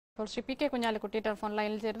Shri P K Kunhalikutty telephone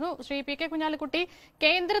ലൈനിൽ ചേരുന്നു. Shri P K Kunhalikutty,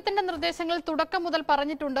 കേന്ദ്രത്തിന്റെ നിർദ്ദേശങ്ങളിൽ തുടക്കം മുതൽ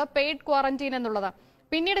പറഞ്ഞിട്ടുണ്ട് പെയ്ഡ് ക്വാറന്റീൻ എന്നുള്ളത്.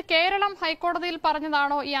 പിന്നീട് കേരളം ഹൈക്കോടതിയിൽ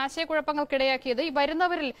പറഞ്ഞതാണോ ഈ ആശയക്കുഴപ്പങ്ങൾക്കിടയാക്കിയത്? ഈ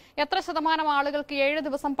വരുന്നവരിൽ എത്ര ശതമാനം ആളുകൾക്ക് 7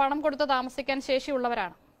 ദിവസം പണം കൊടുത്ത് താമസിക്കാൻ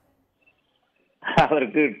ശേഷിയുള്ളവരാണ്?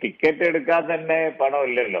 അവർക്ക് ടിക്കറ്റ് എടുക്കാൻ തന്നെ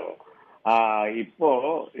പണമില്ലല്ലോ. ഇപ്പോ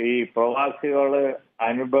ഈ പ്രവാസികള്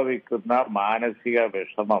അനുഭവിക്കുന്ന മാനസിക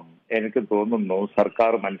വിഷമം എനിക്ക് തോന്നുന്നു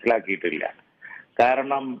സർക്കാർ മനസ്സിലാക്കിയിട്ടില്ല.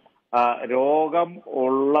 കാരണം രോഗം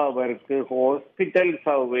ഉള്ളവർക്ക് ഹോസ്പിറ്റൽ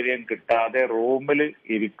സൗകര്യം കിട്ടാതെ റൂമിൽ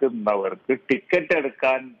ഇരിക്കുന്നവർക്ക് ടിക്കറ്റ്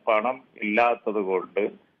എടുക്കാൻ പണം ഇല്ലാത്തത് കൊണ്ട്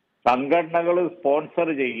സംഘടനകൾ സ്പോൺസർ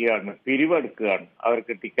ചെയ്യുകയാണ്, പിരിവെടുക്കുകയാണ്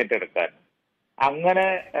അവർക്ക് ടിക്കറ്റ് എടുക്കാൻ. അങ്ങനെ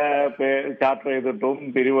ചാർട്ടർ ചെയ്തിട്ടും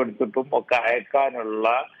പിരിവെടുത്തിട്ടും ഒക്കെ അയക്കാനുള്ള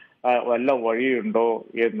വല്ല വഴിയുണ്ടോ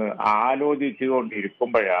എന്ന്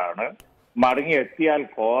ആലോചിച്ചുകൊണ്ടിരിക്കുമ്പോഴാണ് മടങ്ങിയെത്തിയാൽ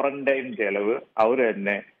ക്വാറന്റൈൻ ചെലവ് അവർ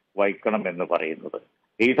തന്നെ വഹിക്കണം എന്ന് പറയുന്നത്.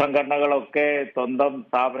 ഈ സംഘടനകളൊക്കെ സ്വന്തം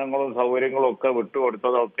സ്ഥാപനങ്ങളും സൗകര്യങ്ങളും ഒക്കെ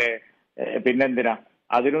വിട്ടുകൊടുത്തതൊക്കെ പിന്നെന്തിനാ?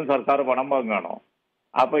 അതിനും സർക്കാർ പണം വാങ്ങുകയാണോ?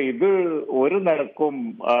 അപ്പൊ ഇത് ഒരു നിലക്കും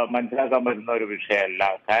മനസ്സിലാക്കാൻ പറ്റുന്ന ഒരു വിഷയമല്ല.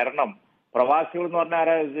 കാരണം പ്രവാസികൾ എന്ന് പറഞ്ഞാൽ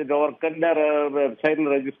ഡോർക്കന്റെ വെബ്സൈറ്റിൽ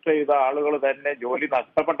രജിസ്റ്റർ ചെയ്ത ആളുകൾ തന്നെ ജോലി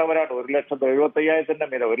നഷ്ടപ്പെട്ടവരാണ്. 1,75,000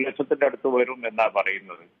 മേലെ 1 ലക്ഷത്തിന്റെ അടുത്ത് വരും എന്നാ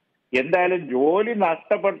പറയുന്നത്. എന്തായാലും ജോലി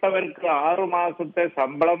നഷ്ടപ്പെട്ടവർക്ക് 6 മാസത്തെ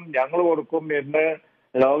ശമ്പളം ഞങ്ങൾ കൊടുക്കും എന്ന്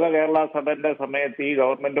ലോക കേരള സഭന്റെ സമയത്ത് ഈ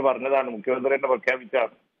ഗവൺമെന്റ് പറഞ്ഞതാണ്, മുഖ്യമന്ത്രി തന്നെ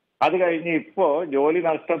പ്രഖ്യാപിച്ചാണ്. അത് കഴിഞ്ഞ് ഇപ്പോ ജോലി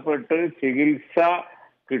നഷ്ടപ്പെട്ട് ചികിത്സ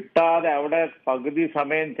കിട്ടാതെ അവിടെ പകുതി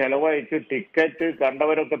സമയം ചെലവഴിച്ച് ടിക്കറ്റ്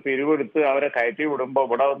കണ്ടവരൊക്കെ പിരിവെടുത്ത് അവരെ കയറ്റി വിടുമ്പോ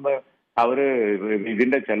ഇവിടെ വന്ന് അവര്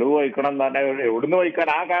ഇതിന്റെ ചെലവ് വഹിക്കണം എന്ന് തന്നെ എവിടുന്ന് വഹിക്കാൻ?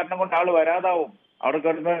 ആ കാരണം കൊണ്ട് ആള് വരാതാവും. അവിടെ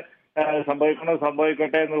കിടന്ന്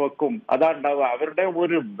സംഭവിക്കട്ടെ എന്ന് വെക്കും. അതാ ഉണ്ടാവുക. അവരുടെ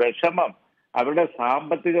ഒരു വിഷമം, അവരുടെ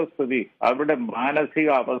സാമ്പത്തിക സ്ഥിതി, അവരുടെ മാനസിക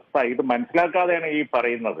അവസ്ഥ ഇത് മനസ്സിലാക്കാതെയാണ് ഈ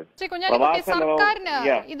പറയുന്നത്. സർക്കാരിന്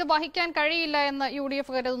ഇത് വഹിക്കാൻ കഴിയില്ല എന്ന് UDF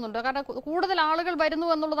കരുതുന്നുണ്ട്. കാരണം കൂടുതൽ ആളുകൾ വരുന്നു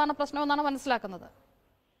എന്നുള്ളതാണ് പ്രശ്നമെന്നാണ് മനസ്സിലാക്കുന്നത്.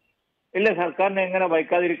 ഇല്ല, സർക്കാരിന് എങ്ങനെ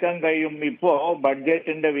വഹിക്കാതിരിക്കാൻ കഴിയും? ഇപ്പോ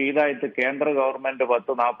ബഡ്ജറ്റിന്റെ വീതമായിട്ട് കേന്ദ്ര ഗവൺമെന്റ്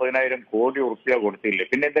 40,000 കോടി റുപ്യ കൊടുത്തില്ലേ?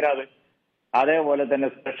 പിന്നെ എന്തിനാ അത്? അതേപോലെ തന്നെ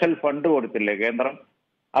സ്പെഷ്യൽ ഫണ്ട് കൊടുത്തില്ലേ കേന്ദ്രം?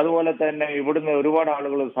 അതുപോലെ തന്നെ ഇവിടുന്ന് ഒരുപാട്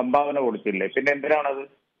ആളുകൾ സംഭാവന കൊടുത്തില്ലേ? പിന്നെ എന്തിനാണത്?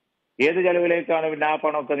 ഏത് ചെലവിലേക്കാണ് പിന്നെ ആ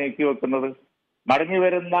പണമൊക്കെ നീക്കി വെക്കുന്നത്? മടങ്ങി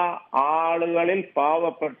വരുന്ന ആളുകളിൽ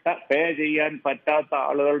പാവപ്പെട്ട പേ ചെയ്യാൻ പറ്റാത്ത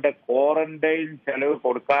ആളുകളുടെ ക്വാറന്റൈൻ ചെലവ്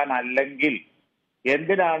കൊടുക്കാനല്ലെങ്കിൽ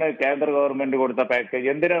എന്തിനാണ് കേന്ദ്ര ഗവൺമെന്റ് കൊടുത്ത പാക്കേജ്?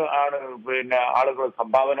 എന്തിനാണ് പിന്നെ ആളുകൾ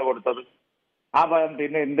സംഭാവന കൊടുത്തത്? ആ പണം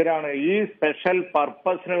പിന്നെ എന്തിനാണ് ഈ സ്പെഷ്യൽ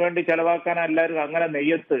പർപ്പസിന് വേണ്ടി ചെലവാക്കാൻ? എല്ലാവരും അങ്ങനെ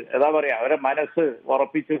നെയ്യത്ത് ഏതാ പറയാ, അവരെ മനസ്സ്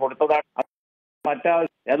ഉറപ്പിച്ച് കൊടുത്തതാണ്.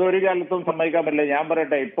 അതൊരു കാലത്തും സമ്മതിക്കാൻ പറ്റില്ല. ഞാൻ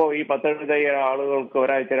പറയട്ടെ, ഇപ്പോ ഈ 10,000 ആളുകൾക്ക്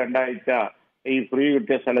ഒരാഴ്ച 2 ആഴ്ച ഈ ഫ്രീ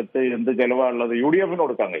കിട്ടിയ സ്ഥലത്ത് എന്ത് ചെലവാണുള്ളത്? UDF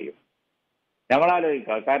കൊടുക്കാൻ കഴിയും.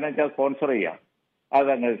 ഞങ്ങളാലോചിക്കാം. കാരണം വെച്ചാൽ സ്പോൺസർ ചെയ്യാം.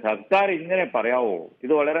 അതങ്ങ് സർക്കാർ ഇങ്ങനെ പറയാവോ?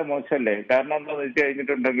 ഇത് വളരെ മോശമല്ലേ? കാരണം എന്താണെന്ന് വെച്ച്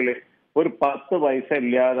കഴിഞ്ഞിട്ടുണ്ടെങ്കിൽ ഒരു 10 പൈസ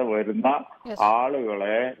ഇല്ലാതെ വരുന്ന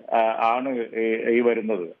ആളുകളെ ആണ് ഈ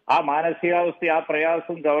വരുന്നത്. ആ മാനസികാവസ്ഥ, ആ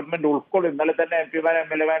പ്രയാസം ഗവൺമെന്റ് ഉൾക്കൊള്ളും. ഇന്നലെ തന്നെ MP-മാർ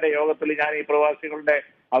MLA-മാരുടെ യോഗത്തിൽ ഞാൻ ഈ പ്രവാസികളുടെ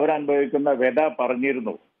അവരനുഭവിക്കുന്ന വ്യത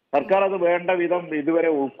പറഞ്ഞിരുന്നു. സർക്കാർ അത് വേണ്ട വിധം ഇതുവരെ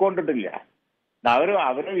ഉൾക്കൊണ്ടിട്ടില്ല. അവര്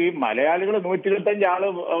ഈ മലയാളികൾ 125 ആള്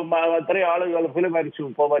അത്രയും ആള് ഗൾഫിൽ മരിച്ചു.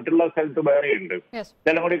 ഇപ്പൊ മറ്റുള്ള സ്ഥലത്ത് വേറെയുണ്ട്.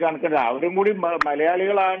 ചിലം കൂടി കണക്കില്ല. അവരും കൂടി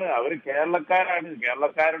മലയാളികളാണ്. അവർ കേരളക്കാരാണ്.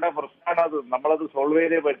 കേരളക്കാരുടെ പ്രശ്നമാണ് അത്. നമ്മളത് സോൾവ്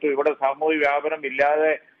ചെയ്തേ പറ്റൂ. ഇവിടെ സാമൂഹിക വ്യാപനം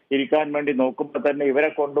ഇല്ലാതെ ഇരിക്കാൻ വേണ്ടി നോക്കുമ്പോൾ തന്നെ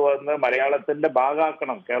ഇവരെ കൊണ്ടുവന്ന് മലയാളത്തിന്റെ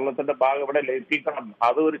ഭാഗമാക്കണം, കേരളത്തിന്റെ ഭാഗം ഇവിടെ ലയിപ്പിക്കണം.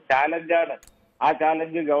 അത് ഒരു ചാലഞ്ചാണ്. ആ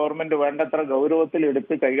ചാലഞ്ച് ഗവൺമെന്റ് വേണ്ടത്ര ഗൗരവത്തിൽ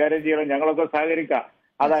എടുത്ത് കൈകാര്യം ചെയ്യണം. ഞങ്ങളൊക്കെ സഹകരിക്കാം.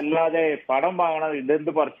 അതല്ലാതെ പണം വാങ്ങണം, ഇതെന്ത്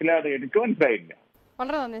പറച്ചിലാണ്? എനിക്ക് മനസ്സിലായില്ല.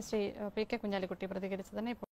 വളരെ നന്ദി ശ്രീ പി കെ കുഞ്ഞാലിക്കുട്ടി പ്രതികരിച്ചതിന്.